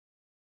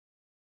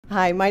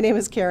Hi, my name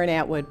is Karen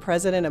Atwood,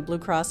 President of Blue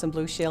Cross and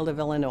Blue Shield of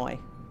Illinois.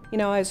 You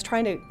know, I was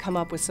trying to come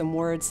up with some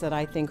words that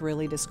I think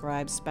really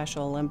describe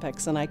Special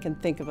Olympics, and I can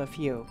think of a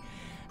few.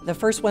 The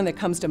first one that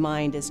comes to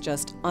mind is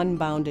just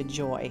unbounded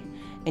joy,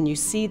 and you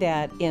see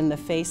that in the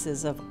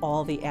faces of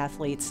all the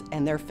athletes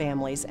and their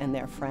families and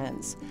their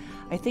friends.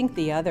 I think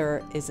the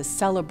other is a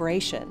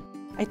celebration.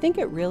 I think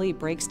it really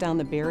breaks down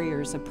the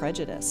barriers of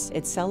prejudice.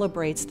 It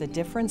celebrates the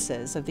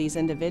differences of these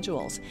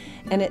individuals,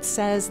 and it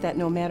says that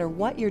no matter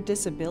what your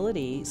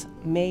disabilities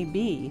may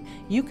be,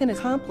 you can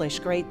accomplish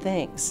great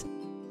things.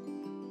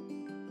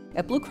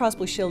 At Blue Cross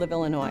Blue Shield of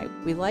Illinois,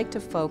 we like to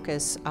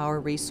focus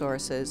our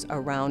resources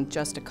around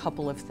just a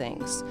couple of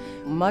things.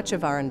 Much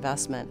of our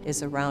investment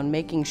is around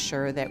making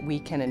sure that we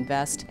can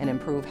invest and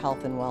improve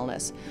health and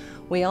wellness.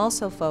 We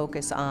also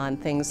focus on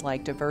things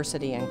like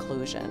diversity and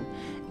inclusion,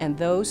 and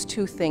those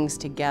two things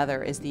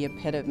together is the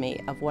epitome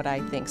of what I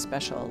think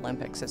Special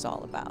Olympics is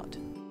all about.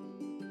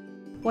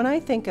 When I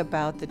think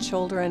about the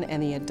children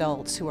and the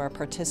adults who are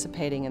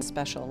participating in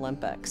Special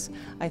Olympics,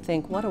 I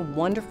think what a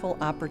wonderful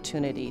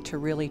opportunity to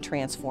really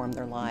transform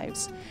their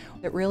lives.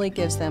 It really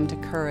gives them the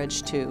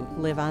courage to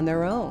live on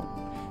their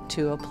own,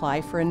 to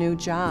apply for a new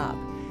job,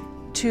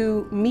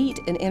 to meet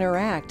and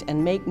interact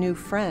and make new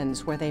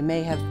friends where they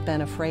may have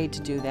been afraid to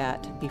do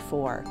that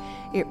before.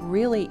 It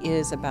really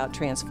is about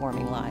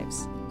transforming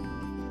lives.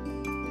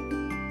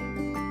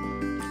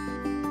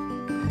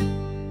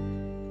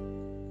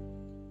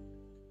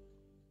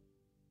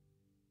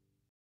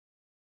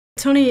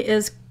 Tony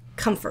is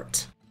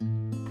comfort.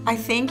 I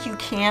think you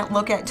can't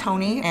look at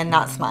Tony and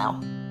not smile.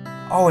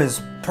 Oh,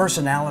 his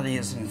personality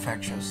is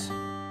infectious.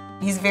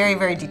 He's very,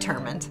 very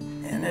determined.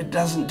 And it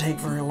doesn't take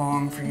very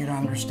long for you to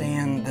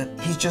understand that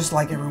he's just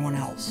like everyone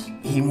else.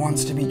 He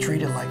wants to be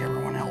treated like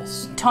everyone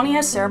else. Tony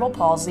has cerebral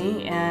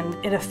palsy, and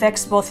it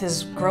affects both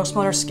his gross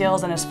motor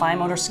skills and his fine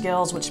motor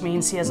skills, which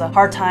means he has a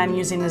hard time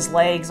using his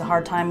legs, a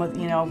hard time with,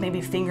 maybe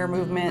finger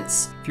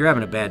movements. If you're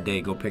having a bad day,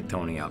 go pick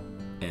Tony up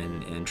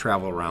and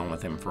travel around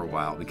with him for a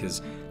while,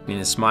 because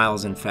his smile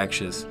is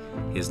infectious,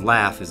 his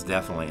laugh is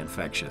definitely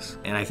infectious.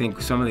 And I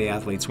think some of the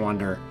athletes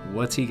wonder,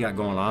 what's he got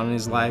going on in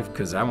his life?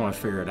 Because I want to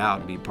figure it out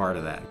and be part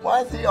of that.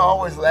 Why is he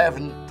always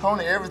laughing?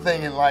 Tony,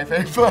 everything in life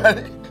ain't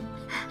funny.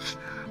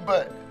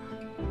 But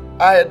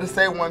I had to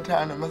say one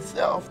time to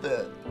myself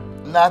that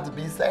not to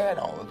be sad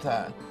all the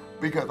time,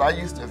 because I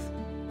used to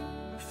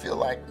feel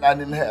like I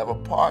didn't have a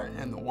part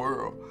in the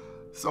world.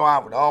 So I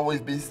would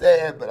always be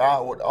sad, but I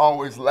would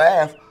always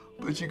laugh.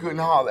 But you couldn't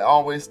hardly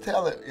always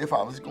tell it if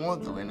I was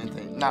going through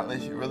anything, not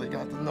unless you really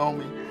got to know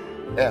me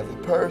as a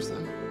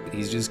person.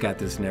 He's just got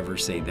this never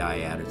say die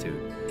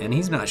attitude. And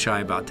he's not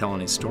shy about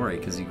telling his story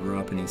because he grew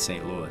up in East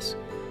St. Louis.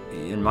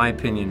 In my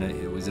opinion,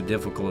 it was a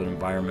difficult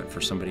environment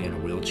for somebody in a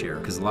wheelchair,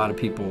 because a lot of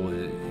people,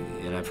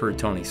 and I've heard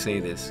Tony say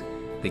this,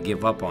 they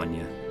give up on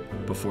you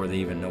before they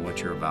even know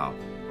what you're about.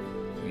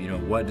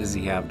 What does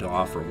he have to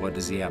offer? What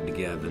does he have to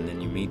give? And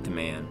then you meet the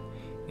man,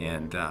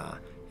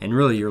 and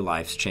really your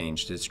life's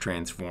changed, it's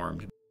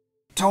transformed.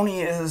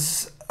 Tony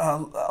is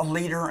a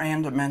leader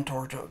and a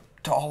mentor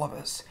to all of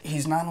us.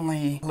 He's not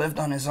only lived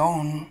on his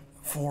own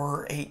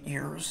for 8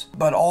 years,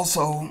 but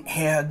also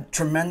had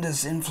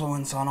tremendous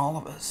influence on all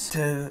of us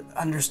to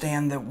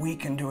understand that we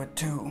can do it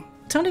too.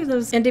 Tony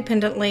lives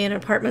independently in an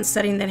apartment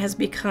setting that has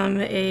become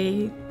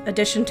an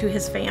addition to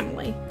his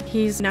family.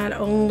 He's not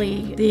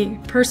only the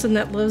person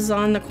that lives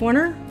on the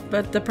corner,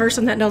 but the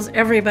person that knows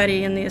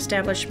everybody in the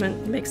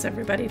establishment, makes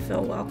everybody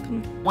feel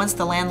welcome. Once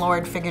the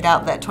landlord figured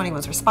out that Tony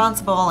was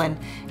responsible and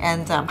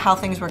how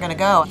things were going to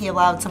go, he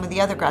allowed some of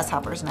the other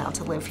grasshoppers now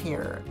to live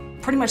here.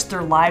 Pretty much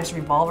their lives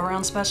revolve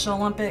around Special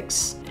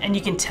Olympics, and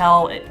you can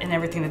tell in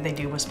everything that they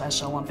do with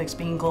Special Olympics,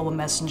 being global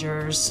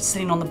messengers,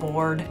 sitting on the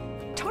board.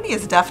 Tony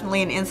is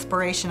definitely an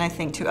inspiration, I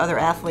think, to other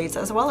athletes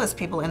as well as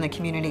people in the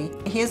community.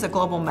 He is a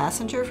global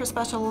messenger for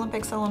Special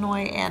Olympics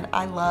Illinois, and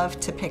I love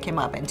to pick him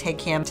up and take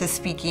him to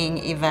speaking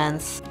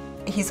events.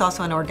 He's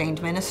also an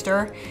ordained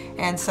minister,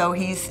 and so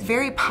he's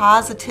very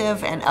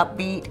positive and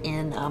upbeat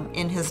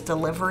in his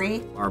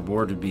delivery. Our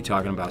board would be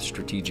talking about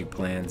strategic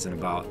plans and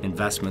about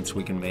investments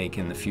we can make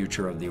in the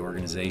future of the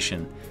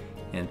organization.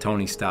 And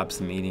Tony stops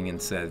the meeting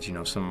and says,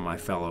 some of my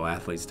fellow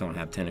athletes don't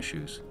have tennis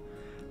shoes.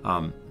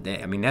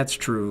 That's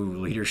true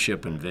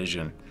leadership and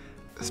vision.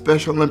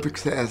 Special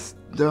Olympics has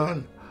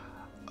done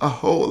a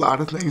whole lot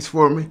of things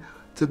for me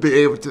to be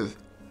able to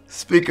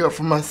speak up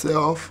for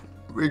myself,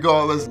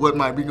 regardless of what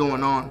might be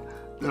going on,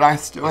 that I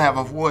still have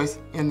a voice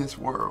in this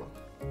world.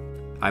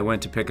 I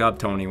went to pick up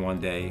Tony one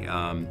day.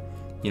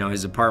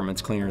 His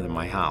apartment's cleaner than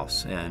my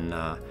house, and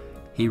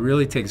he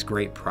really takes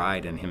great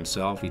pride in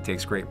himself. He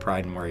takes great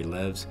pride in where he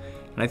lives.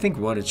 And I think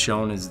what it's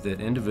shown is that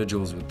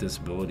individuals with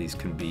disabilities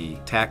can be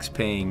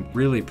tax-paying,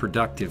 really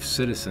productive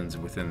citizens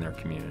within their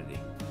community.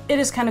 It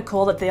is kind of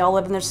cool that they all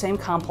live in their same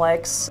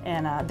complex,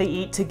 and they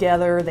eat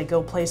together, they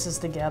go places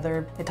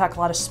together, they talk a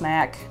lot of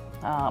smack,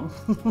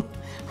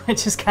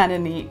 which is kind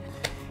of neat.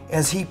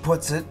 As he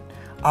puts it,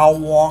 I'll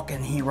walk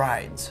and he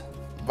rides.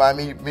 If I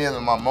meet me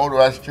in my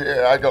motorized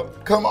chair, I go,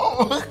 come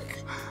on.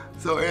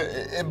 So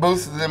it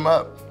boosts them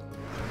up.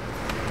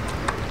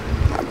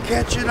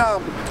 catching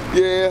up.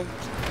 Yeah.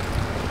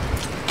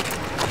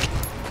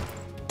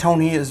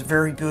 Tony is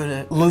very good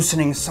at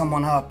loosening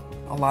someone up.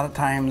 A lot of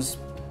times,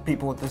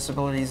 people with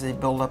disabilities, they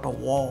build up a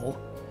wall,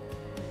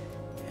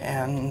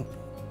 and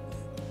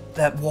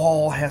that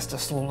wall has to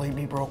slowly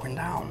be broken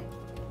down.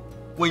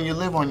 When you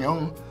live on your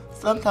own,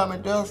 sometimes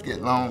it does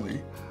get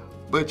lonely,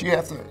 but you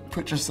have to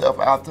put yourself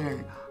out there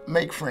and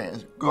make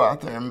friends, go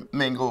out there and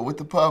mingle with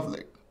the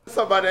public.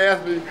 Somebody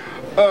asked me,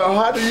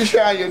 how do you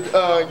shine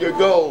your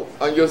gold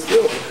on your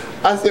silver?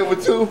 I said,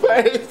 with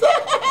toothpaste. Look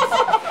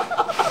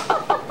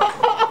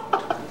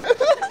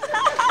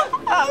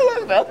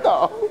at that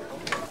dog.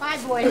 Bye,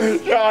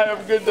 boys. Y'all have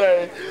a good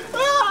day.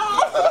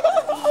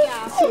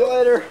 Yeah. See you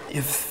later.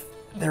 If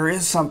there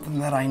is something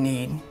that I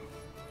need,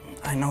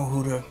 I know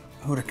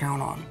who to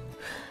count on.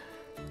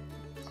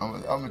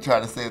 I'm gonna try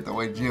to say it the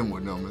way Jim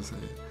would normally say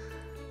it.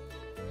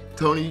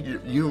 Tony,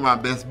 you're my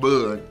best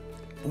bud.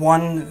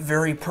 One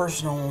very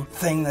personal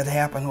thing that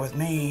happened with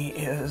me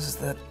is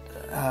that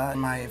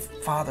my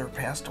father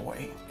passed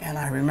away, and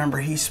I remember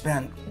he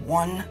spent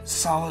 1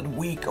 solid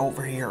week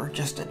over here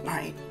just at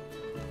night,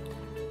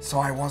 so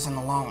I wasn't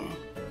alone.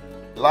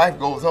 Life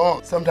goes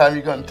on. Sometimes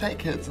you're gonna take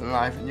hits in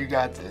life, and you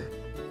got to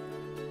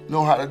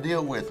know how to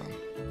deal with them.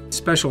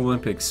 Special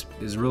Olympics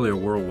is really a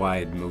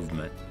worldwide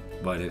movement,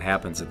 but it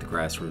happens at the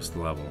grassroots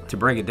level. To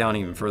break it down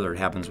even further, it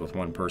happens with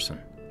one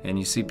person. And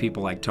you see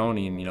people like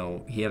Tony, and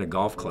he had a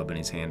golf club in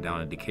his hand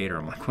down in Decatur.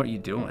 I'm like, what are you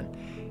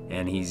doing?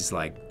 And he's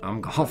like,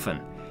 I'm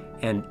golfing.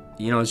 And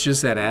it's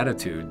just that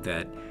attitude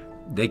that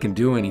they can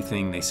do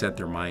anything they set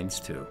their minds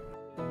to.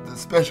 The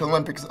Special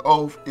Olympics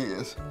oath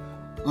is,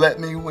 let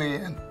me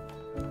win,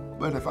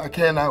 but if I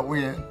cannot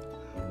win,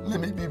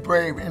 let me be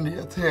brave in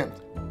the attempt.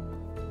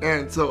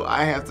 And so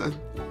I have to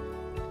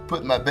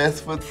put my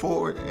best foot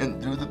forward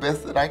and do the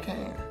best that I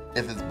can.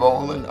 If it's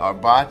bowling or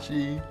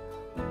bocce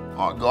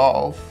or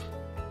golf,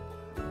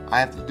 I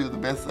have to do the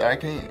best that I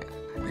can,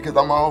 because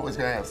I'm always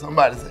gonna have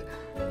somebody say,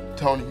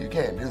 Tony, you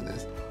can't do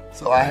this.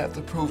 So I have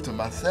to prove to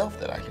myself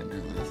that I can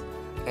do this.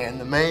 And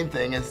the main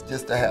thing is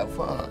just to have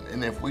fun.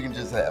 And if we can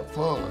just have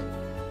fun,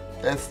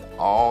 that's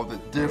all the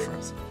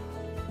difference.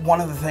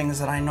 One of the things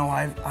that I know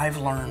I've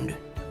learned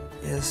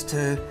is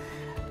to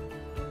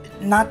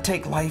not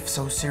take life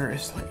so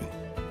seriously.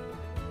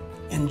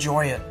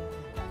 Enjoy it,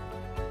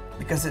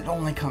 because it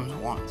only comes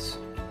once.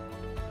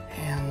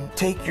 And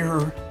take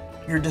your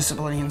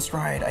disability in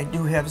stride. I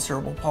do have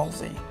cerebral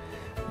palsy,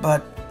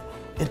 but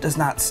it does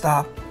not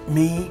stop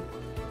me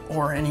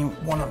or any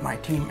one of my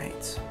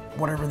teammates,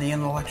 whatever the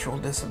intellectual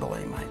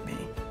disability might be.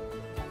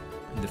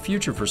 The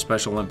future for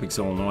Special Olympics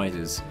Illinois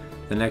is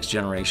the next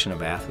generation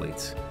of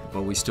athletes,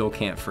 but we still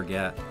can't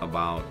forget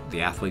about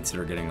the athletes that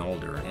are getting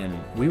older, and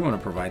we want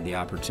to provide the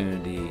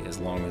opportunity as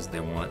long as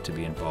they want to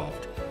be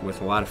involved.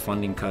 With a lot of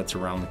funding cuts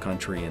around the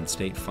country and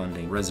state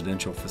funding,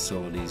 residential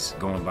facilities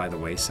going by the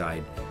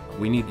wayside,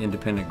 we need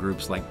independent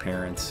groups like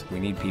parents, we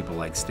need people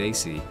like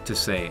Stacy to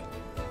say,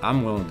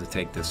 I'm willing to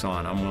take this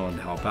on, I'm willing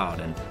to help out,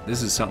 and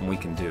this is something we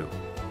can do.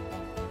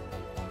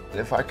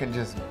 If I can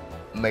just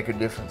make a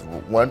difference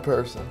with one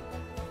person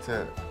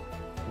to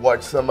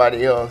watch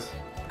somebody else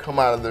come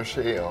out of their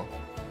shell,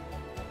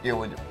 it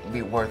would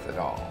be worth it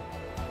all.